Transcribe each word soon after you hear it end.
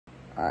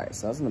Alright,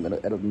 so I was in the middle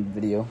of editing the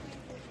video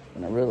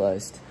when I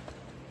realized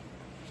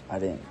I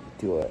didn't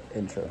do an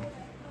intro.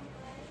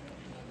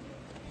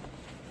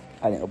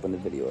 I didn't open the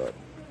video up.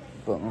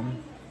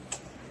 Boom.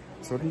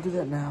 So we're gonna do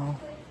that now.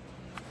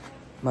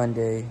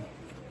 Monday, I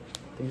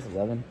think it's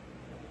 11.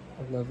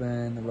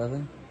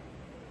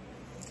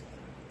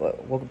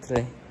 But woke up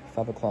today,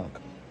 5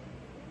 o'clock.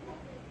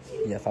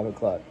 Yeah, 5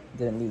 o'clock.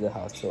 Didn't leave the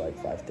house till like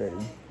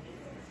 5:30.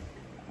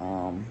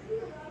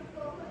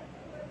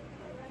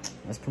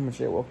 That's pretty much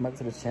it. Welcome back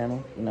to the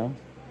channel.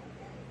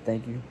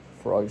 Thank you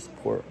for all your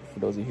support. For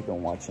those of you who've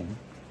been watching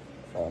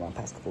my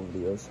past couple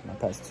videos, my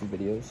past 2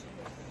 videos.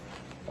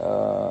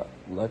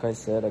 Like I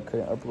said, I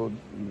couldn't upload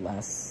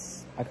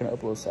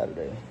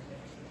Saturday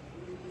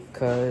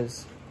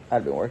because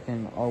I'd been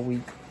working all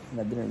week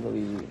and I didn't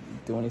really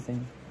do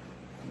anything.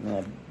 And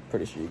I'm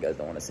pretty sure you guys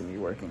don't want to see me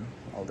working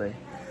all day,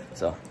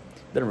 so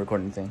didn't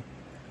record anything.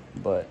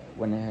 But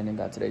went ahead and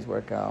got today's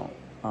workout.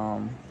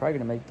 Probably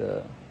gonna make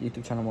the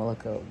YouTube channel more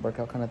like a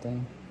workout kind of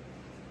thing,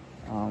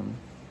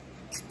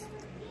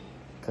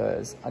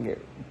 cause I get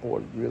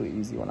bored really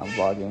easy when I'm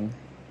vlogging,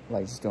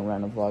 like just doing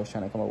random vlogs,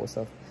 trying to come up with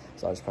stuff.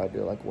 So I just probably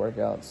do like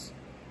workouts,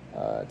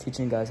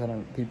 teaching you guys how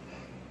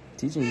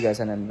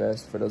to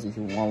invest for those of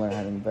you who want to learn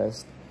how to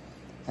invest,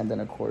 and then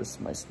of course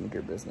my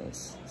sneaker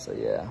business. So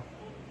yeah,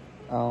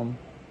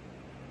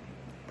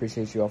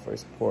 appreciate you all for your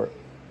support.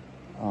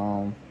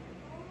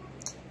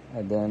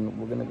 And then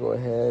we're gonna go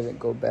ahead and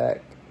go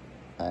back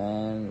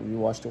and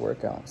rewatch the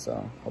workout.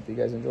 So hope you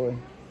guys enjoy.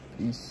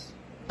 Peace.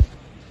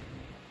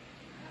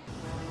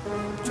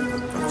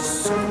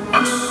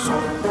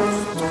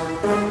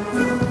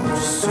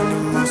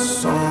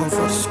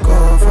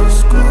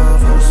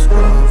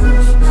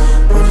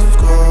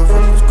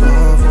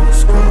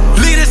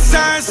 Lead the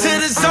signs to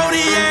the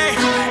zodiac.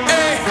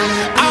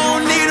 I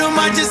don't need them,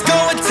 I just go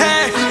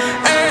attack.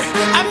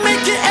 I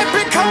make it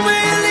epic, come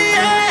in the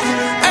air.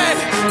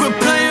 Quit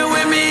playing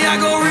with me, I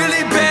go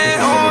really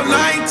bad. All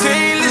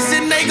 19,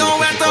 listen, they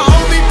gon' have to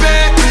hold me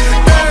back.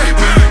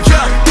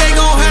 Yeah, they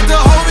gon' have to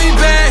hold me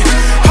back.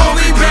 Hold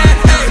me back,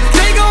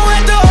 they gon'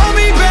 have to hold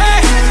me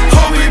back.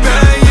 Hold me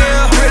back,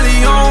 yeah. Really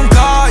on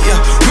God,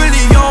 yeah.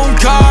 Really on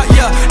God,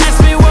 yeah.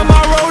 Ask me where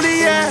my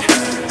rollie at.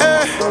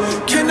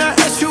 Can I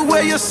ask you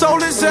where your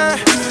soul is at?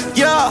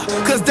 Yeah,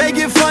 cause they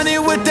get funny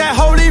with that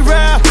holy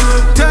rap.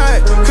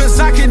 Dang, cause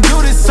I can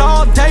do this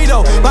all day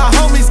though. My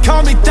homies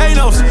call me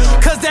Thanos,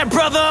 cause that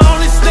brother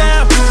only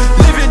snap.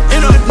 Living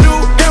in a new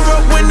era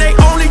when they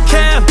only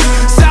camp.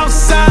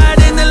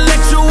 Southside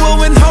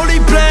intellectual and holy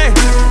black.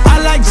 I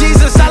like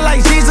Jesus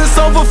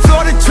over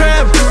Florida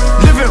trap.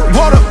 Living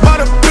water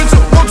by the picture,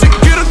 won't you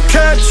get a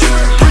catch?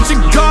 Preaching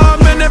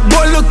God, man, that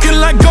boy looking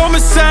like Goldman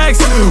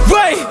Sachs.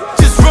 Wait,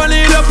 just run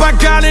it up, I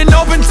got an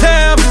open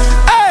tab.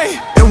 Hey,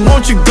 and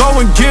won't you go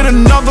and get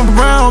another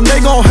round?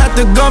 They gon' have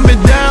to gum it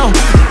down.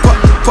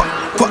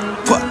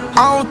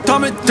 I don't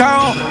thumb it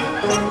down.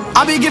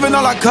 I be giving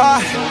all I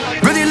got.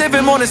 Really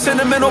living more than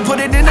sentimental. Put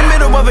it in the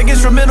middle of an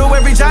instrumental.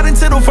 Every jot and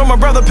tittle from a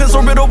brother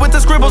pencil riddle with the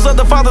scribbles of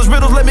the father's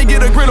riddles. Let me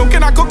get a griddle.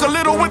 Can I cook a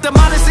little with the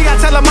modesty? I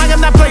tell him I am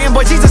not playing,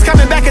 boy. Jesus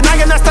coming back and I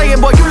am not staying,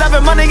 boy. You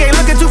loving money ain't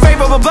looking too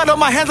favorable. Blood on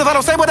my hands if I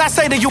don't say what I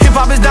say to you. Hip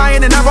hop is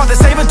dying and I brought the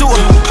saving through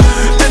it.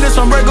 And it's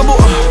unbreakable.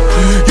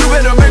 You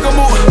better make a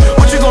move.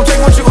 What you gon'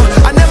 take? What you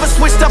I never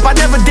switched up, I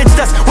never ditched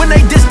us. When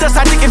they dissed us,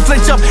 I didn't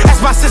flinch up.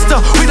 Ask my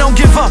sister, we don't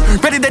give up.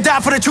 Ready to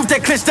die for the truth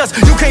that clinched us.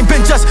 You can't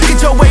bench us,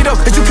 get your weight up,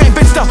 cause you can't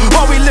bench stuff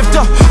while we lift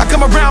up. I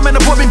come around, man, the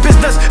boy be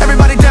business.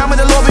 Everybody down with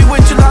the Lord be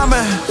with you, nah,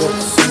 man.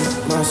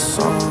 Sing my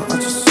song, I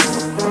just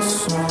sing my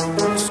song.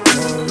 Let's go,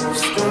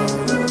 let's go,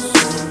 let's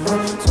sing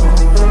my song.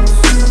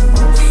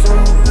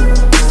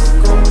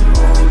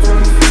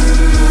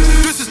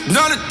 This is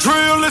not a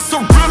drill, it's a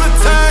real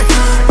attack.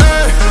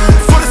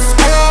 For the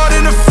squad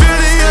and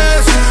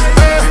affiliates.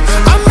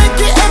 I make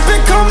it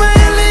epic, come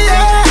in the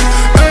air.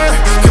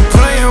 Keep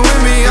playing with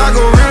me, I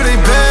go really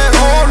bad.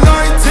 All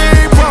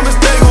 19, promise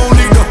they gon'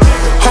 need to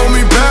hold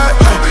me back.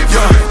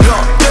 Yeah,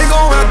 they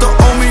gon' have to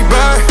hold me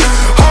back.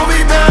 Hold me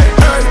back,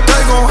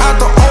 they gon' have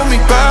to hold me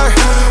back.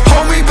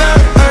 Hold me back,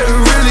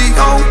 really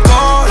on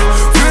God.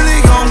 Really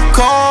on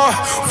God.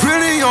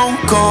 Really on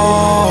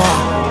God.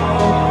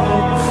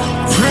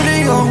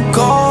 Really on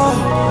God.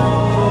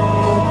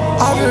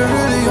 I've been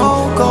really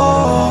on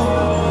God.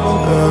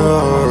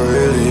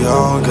 Really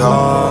on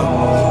God.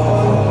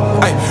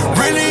 Ay,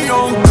 really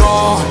on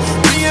God.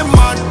 Me and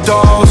my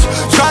dogs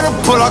try to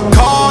pull a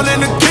call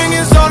and the king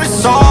is on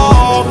his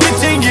all.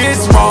 15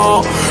 years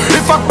wrong.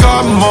 If I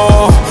got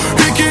more,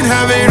 he can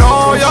have it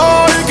all,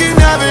 yo. He can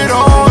have it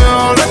all,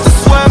 yo. Let the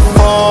sweat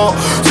fall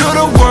till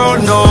the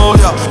world know,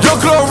 yeah. Your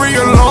glory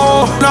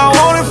alone. Now I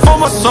want it for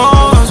my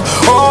sons,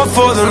 all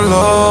for the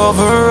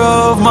lover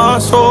of my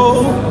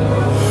soul.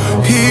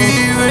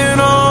 Even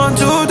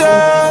unto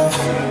death.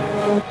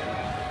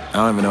 I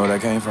don't even know where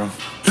that came from.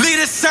 Lead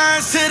the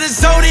signs to the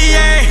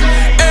zodiac.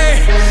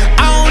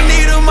 I don't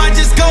need them, I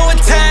just go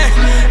attack.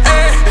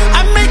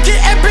 I make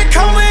it epic,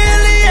 come in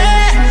the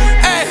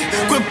air.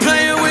 Quit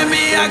playing with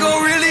me, I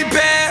go really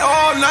bad.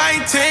 All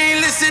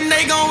 19, listen,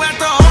 they gon' have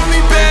to hold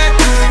me back.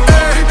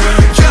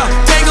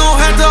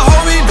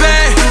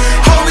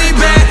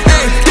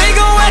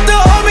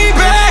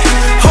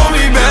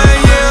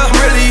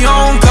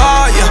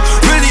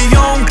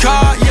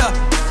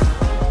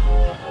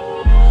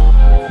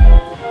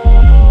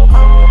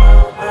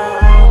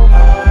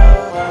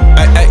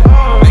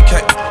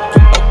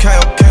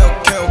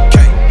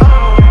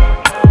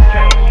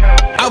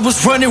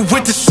 running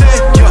with the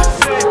set, yeah.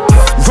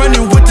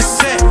 Running with the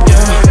set,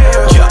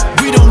 yeah. Yeah,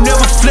 we don't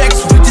never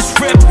flex, we just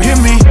rep, hear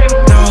me?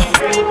 No.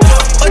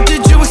 What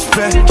did you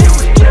expect?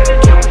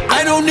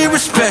 I don't need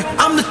respect,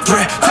 I'm the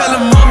threat. Tell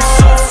them I'm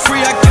so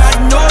free, I got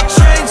no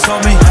chains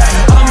on me.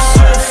 I'm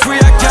so free,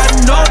 I got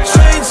no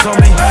chains on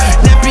me.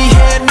 Nappy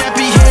head,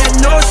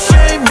 no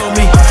shame on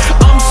me.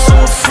 I'm so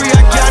free,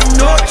 I got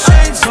no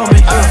chains on me.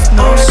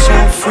 I'm so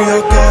free,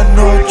 I got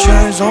no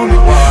chains on me.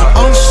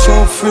 I'm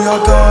so free, I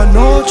got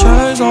no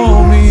chains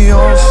on me.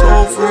 I'm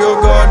so free,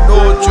 I got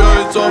no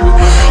chains on me.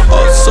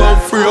 I'm so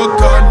free, I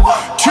got no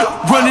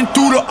running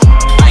through the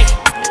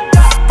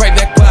right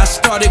back where I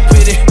started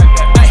with it.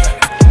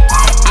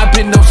 I've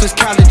been known since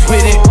college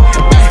with it.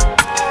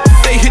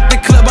 They hit the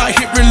club, I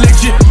hit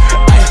religion.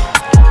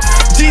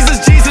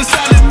 Jesus, Jesus,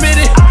 I'll admit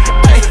it.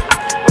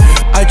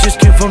 I just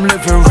give them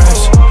living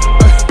rest.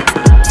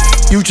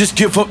 You just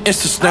give them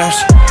Insta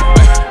snaps.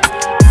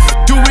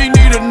 Do we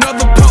need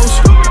another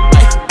post?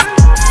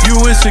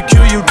 You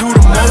insecure, you do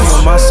the most.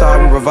 On my side,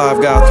 we revive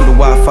God through the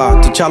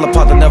Wi-Fi. T'Challa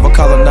pot to never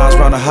colonize,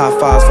 round the high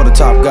fives for the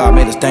top God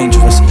made us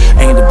dangerous.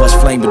 Aim to bust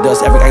flame to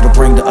dust, every idol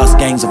bring to us.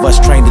 Gangs of us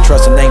trained to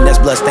trust a name that's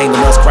bloodstained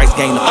in us. Christ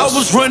gained to us. I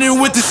was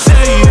running with the say,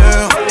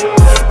 yeah.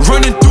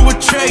 Running through a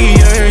chain,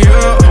 yeah,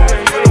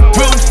 yeah.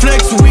 Real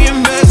flex, we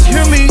invest,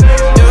 hear me,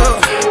 yeah.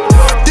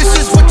 This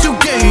is what you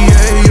get,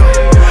 yeah,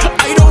 yeah.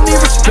 I don't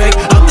need respect,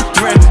 I'm the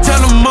threat.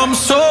 Tell them I'm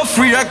so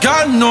free, I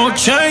got no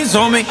chains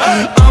on me.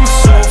 I'm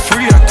so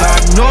free, I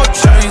got no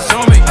chains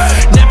on me.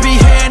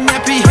 Nappy head,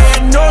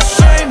 no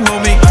shame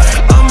on me.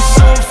 I'm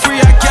so free,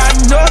 I got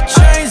no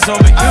chains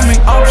on me.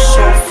 I'm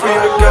so free,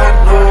 I got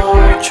no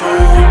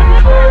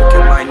chains. Look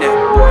at my neck,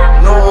 boy,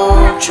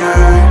 no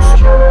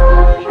chains.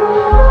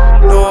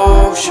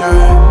 No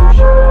chains.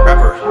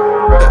 Rapper,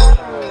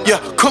 yeah,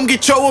 come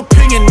get your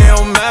opinion, they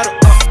don't matter.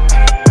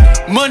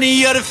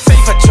 Money or the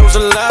faith, I chose a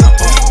ladder.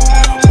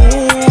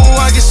 Ooh,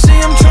 I can see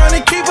I'm trying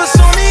to keep us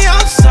on the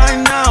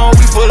outside now.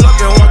 We pull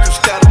up and watch them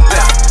scatter.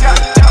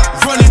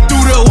 Running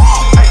through the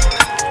wall.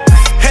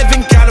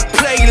 Heaven got a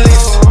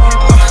playlist. I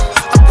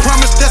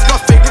promise that's my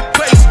favorite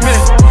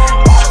placement.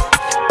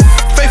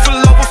 Faithful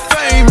over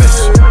famous.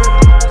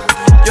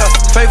 Yeah,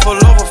 faithful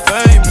over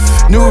famous.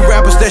 New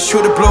rappers that sure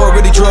to blow,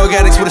 really drug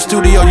addicts with a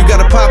studio. You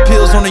gotta pop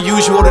pills on the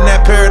usual, then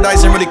that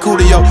paradise ain't really cool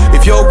to yo.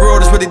 If your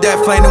world is really that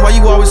flame, then why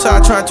you always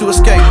high trying to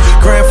escape?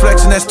 Grand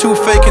flexing, that's too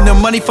fake, and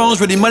them money phones,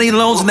 really money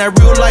loans, and that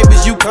real life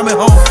is you coming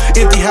home.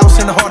 Empty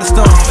house in the heart of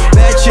stone.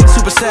 Bad chick,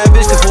 super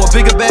savage, cause for a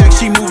bigger bag,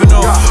 she moving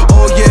on.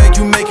 Oh yeah,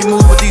 you making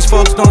moves, but these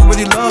folks don't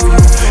really love you.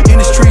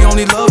 Industry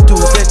only love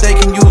dudes that they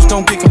can use,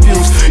 don't get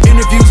confused.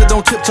 Interviews that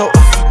don't tiptoe,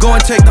 go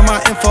and take them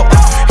my info.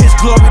 His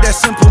glory, that's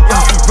simple,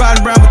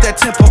 riding around with that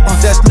tempo.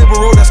 That's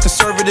liberal, that's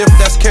conservative,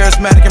 that's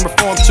charismatic and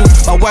reform too.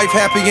 My wife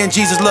happy and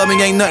Jesus love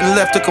me, ain't nothing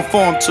left to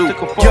conform to. No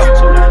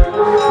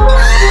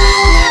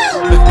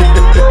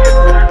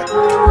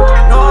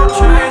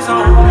chains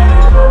on me.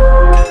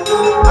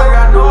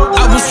 I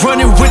was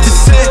running with the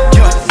set,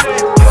 yeah.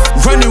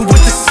 Running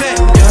with the set,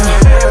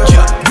 yeah.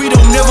 Yeah, we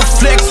don't never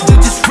flex, we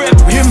just rep,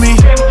 hear me?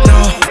 No.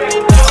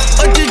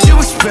 What did you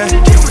expect?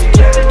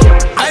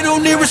 I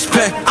don't need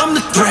respect, I'm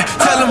the threat.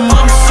 Tell them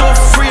I'm so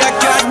free, I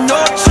got no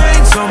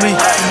chains on me.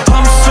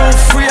 I'm so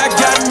free, I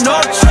got no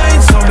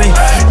chains on me.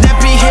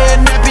 Nappy head,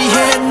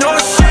 no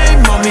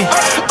shame on me.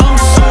 I'm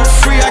so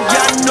free, I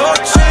got no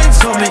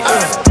chains on me.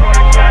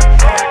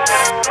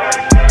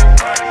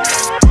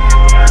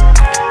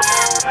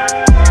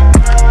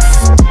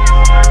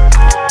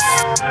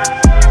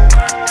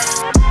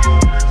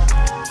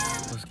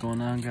 What's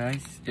going on,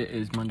 guys? It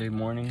is Monday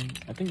morning.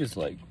 I think it's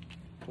like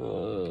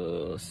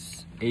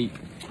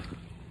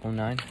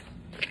 8:09.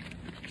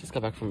 Just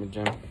got back from the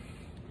gym.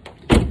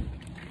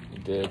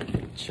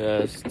 Did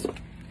chest,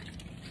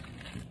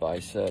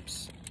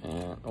 biceps,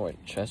 and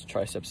chest,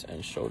 triceps,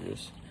 and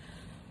shoulders.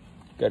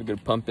 Got a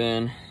good pump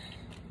in.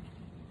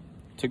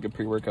 Took a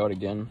pre-workout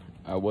again.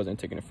 I wasn't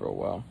taking it for a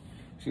while.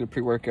 Took a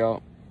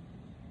pre-workout.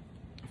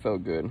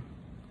 Felt good.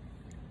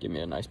 Give me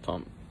a nice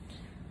pump.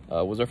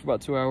 Was there for about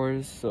 2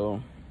 hours,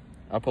 so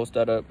I'll post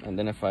that up. And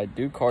then if I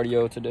do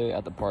cardio today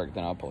at the park,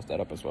 then I'll post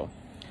that up as well.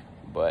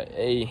 But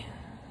hey,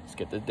 let's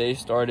get the day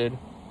started.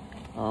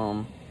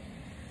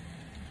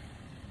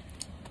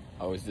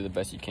 Always do the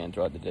best you can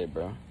throughout the day,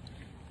 bro.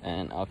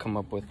 And I'll come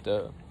up with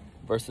the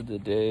verse of the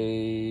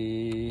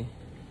day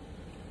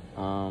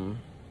in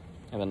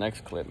the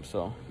next clip.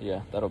 So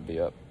yeah, that'll be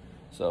up.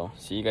 So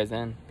see you guys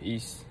then.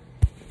 Peace.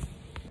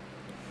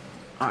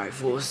 Alright,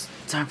 fools,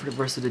 time for the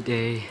verse of the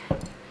day.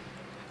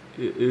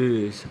 It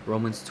is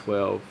Romans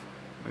 12.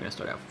 We're gonna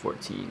start at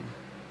 14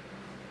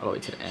 all the way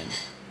to the end.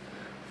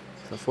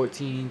 So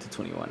 14 to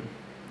 21.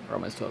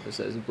 Romans 12, it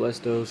says, bless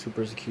those who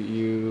persecute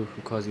you,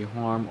 who cause you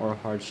harm or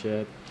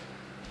hardship.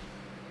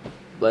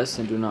 Bless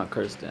and do not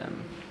curse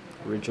them.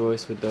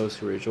 Rejoice with those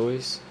who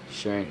rejoice,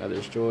 sharing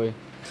others' joy,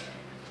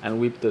 and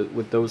weep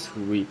with those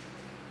who weep,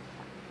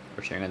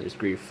 or sharing others'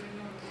 grief.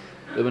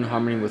 Live in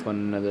harmony with one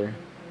another.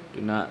 Do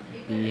not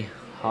be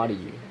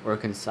haughty or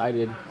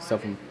conceited,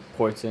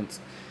 self-important,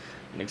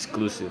 and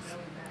exclusive.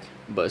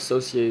 but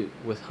associate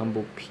with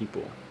humble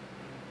people,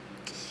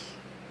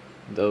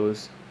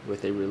 those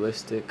with a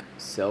realistic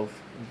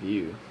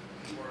self-view.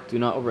 Do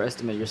not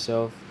overestimate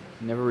yourself.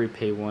 Never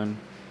repay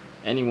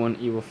anyone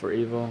evil for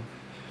evil.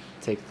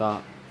 Take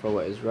thought for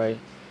what is right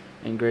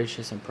and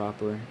gracious and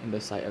proper in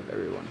the sight of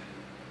everyone.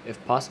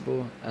 If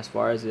possible, as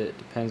far as it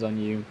depends on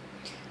you,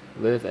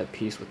 live at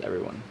peace with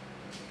everyone.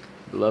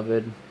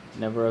 Beloved,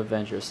 never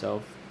avenge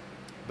yourself,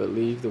 but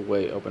leave the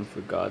way open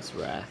for God's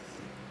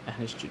wrath and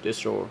his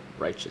judicial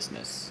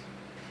righteousness.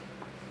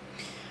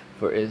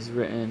 For it is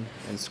written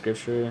in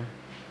Scripture,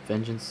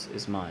 vengeance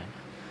is mine.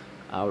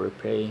 I will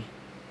repay,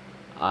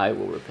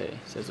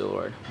 says the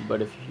Lord.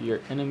 But if your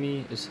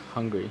enemy is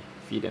hungry,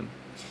 feed him.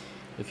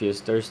 If he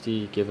is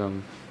thirsty, give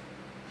him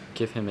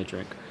a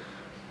drink.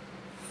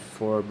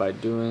 For by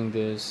doing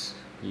this,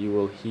 you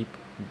will heap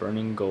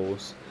burning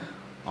coals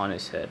on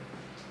his head.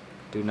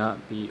 Do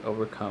not be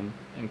overcome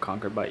and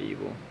conquered by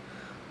evil,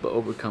 but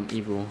overcome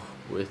evil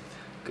with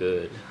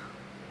good.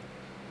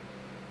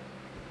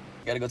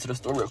 Gotta go to the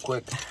store real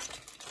quick,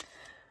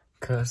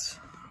 cause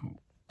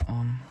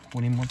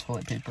we need more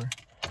toilet paper,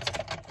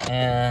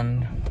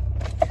 and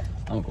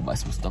I'm gonna go buy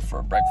some stuff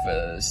for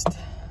breakfast.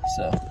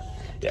 So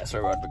yeah,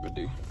 sorry what I'm gonna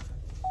do.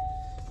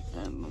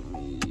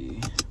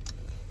 And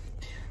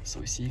so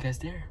we see you guys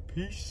there.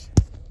 Peace.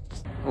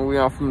 Well, we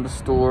out from the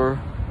store.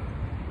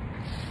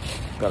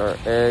 Got our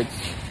eggs,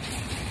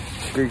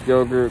 Greek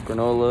yogurt,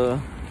 granola,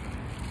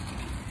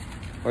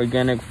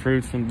 organic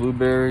fruits and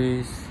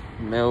blueberries,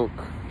 milk,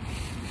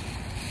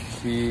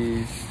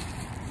 cheese,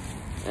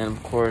 and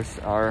of course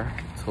our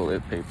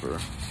toilet paper.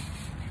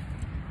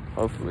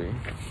 Hopefully,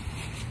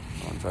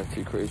 I won't drive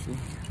too crazy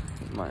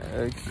with my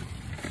eggs.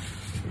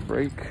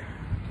 Break.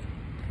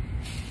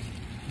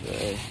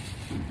 Okay.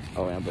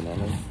 Oh, and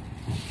bananas.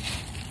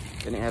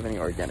 Didn't have any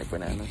organic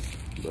bananas,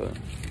 but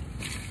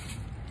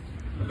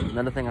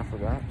another thing I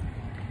forgot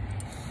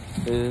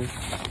is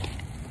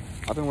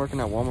I've been working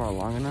at Walmart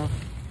long enough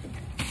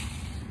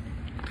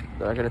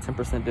that I got a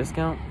 10%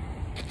 discount,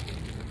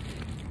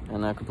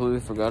 and I completely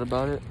forgot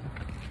about it.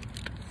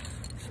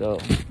 So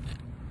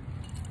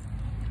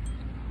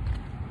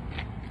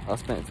I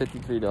spent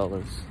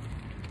 $53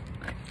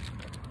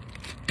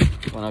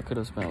 when I could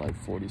have spent like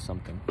 40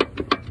 something.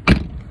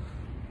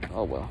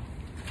 Oh well.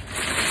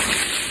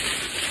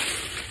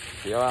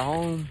 See y'all at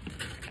home.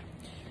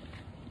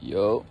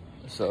 Yo,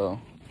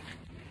 so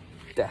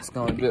that's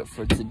gonna do it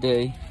for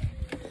today,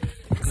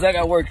 because I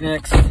got work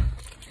next.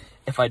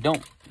 If I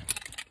don't,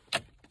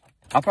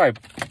 I'll probably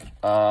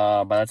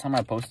by the time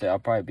I post it, I'll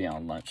probably be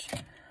on lunch,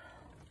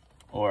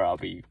 or I'll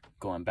be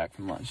going back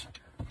from lunch.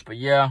 But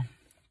yeah,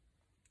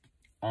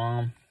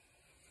 thank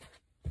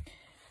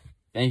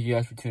you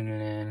guys for tuning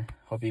in.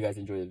 Hope you guys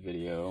enjoyed the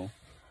video.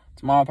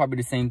 Tomorrow probably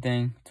the same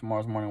thing.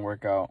 Tomorrow's morning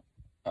workout.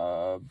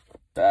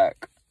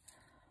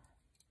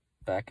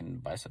 Back in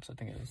biceps, I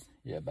think it is.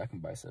 Yeah, back in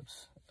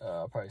biceps.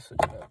 I'll probably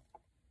switch it up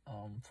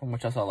from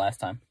what I saw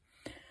last time.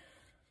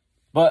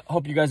 But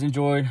hope you guys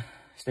enjoyed.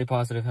 Stay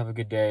positive. Have a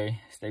good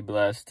day. Stay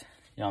blessed.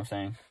 You know what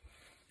I'm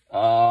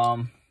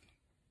saying?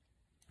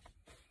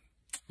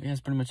 Yeah,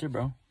 that's pretty much it,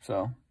 bro.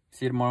 So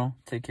see you tomorrow.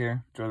 Take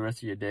care. Enjoy the rest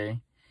of your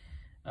day.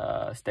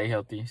 Stay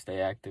healthy. Stay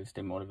active.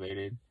 Stay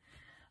motivated.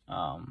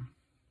 And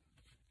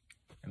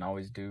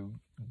always do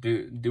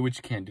what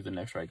you can. Do the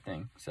next right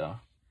thing. So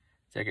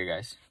take care,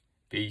 guys.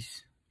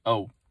 Peace.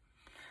 Oh,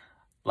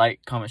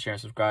 like, comment, share,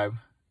 and subscribe.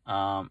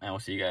 And we'll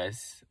see you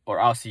guys, or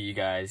I'll see you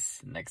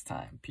guys next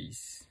time.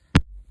 Peace.